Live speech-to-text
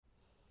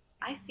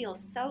I feel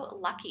so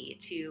lucky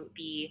to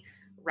be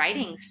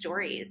writing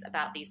stories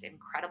about these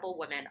incredible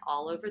women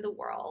all over the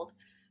world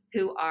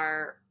who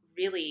are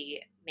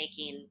really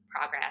making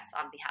progress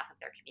on behalf of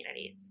their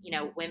communities.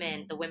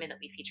 The women that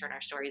we feature in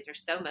our stories are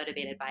so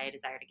motivated by a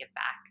desire to give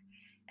back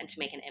and to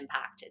make an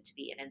impact and to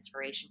be an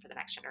inspiration for the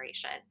next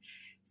generation.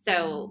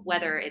 So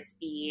whether it's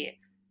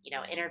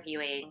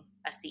interviewing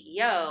a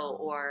CEO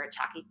or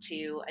talking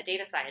to a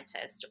data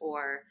scientist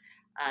or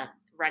um,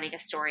 running a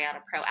story on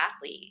a pro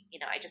athlete,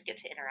 I just get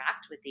to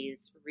interact with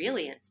these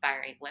really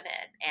inspiring women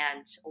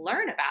and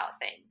learn about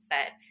things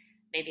that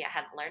maybe I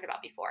hadn't learned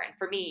about before. And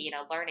for me,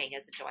 learning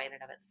is a joy in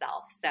and of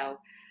itself. So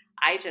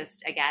I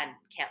just, again,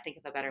 can't think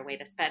of a better way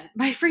to spend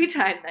my free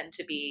time than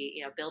to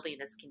be, building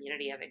this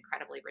community of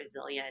incredibly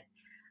resilient,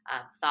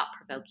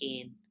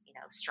 thought-provoking,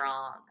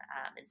 strong,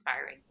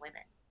 inspiring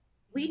women.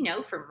 We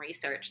know from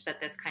research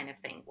that this kind of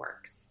thing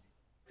works.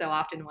 So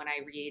often when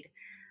I read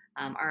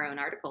our own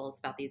articles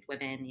about these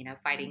women,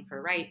 fighting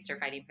for rights or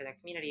fighting for their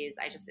communities,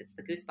 it's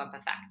the goosebump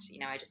effect.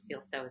 I just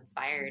feel so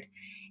inspired.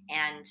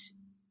 And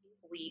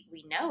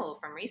we know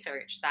from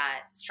research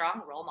that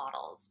strong role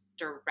models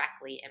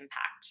directly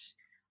impact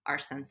our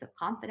sense of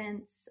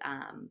confidence.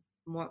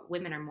 More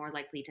women are more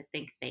likely to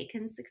think they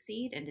can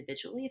succeed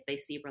individually if they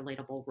see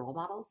relatable role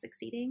models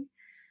succeeding.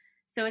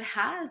 So it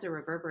has a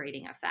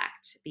reverberating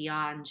effect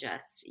beyond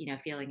just,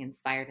 feeling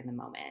inspired in the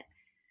moment.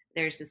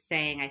 There's this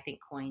saying, I think,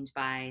 coined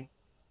by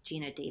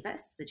Gina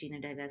Davis, the Gina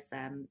Davis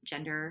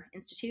Gender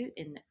Institute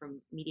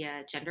from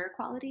Media Gender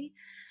Equality,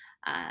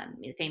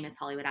 a famous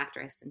Hollywood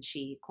actress. And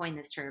she coined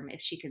this term: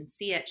 if she can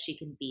see it, she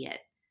can be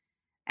it.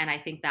 And I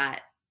think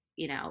that,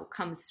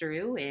 comes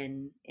through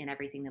in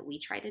everything that we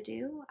try to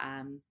do.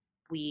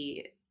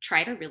 We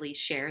try to really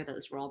share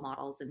those role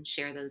models and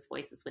share those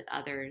voices with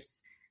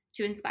others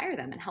to inspire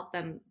them and help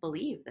them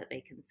believe that they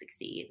can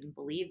succeed and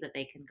believe that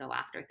they can go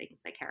after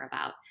things they care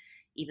about,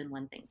 even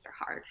when things are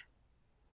hard.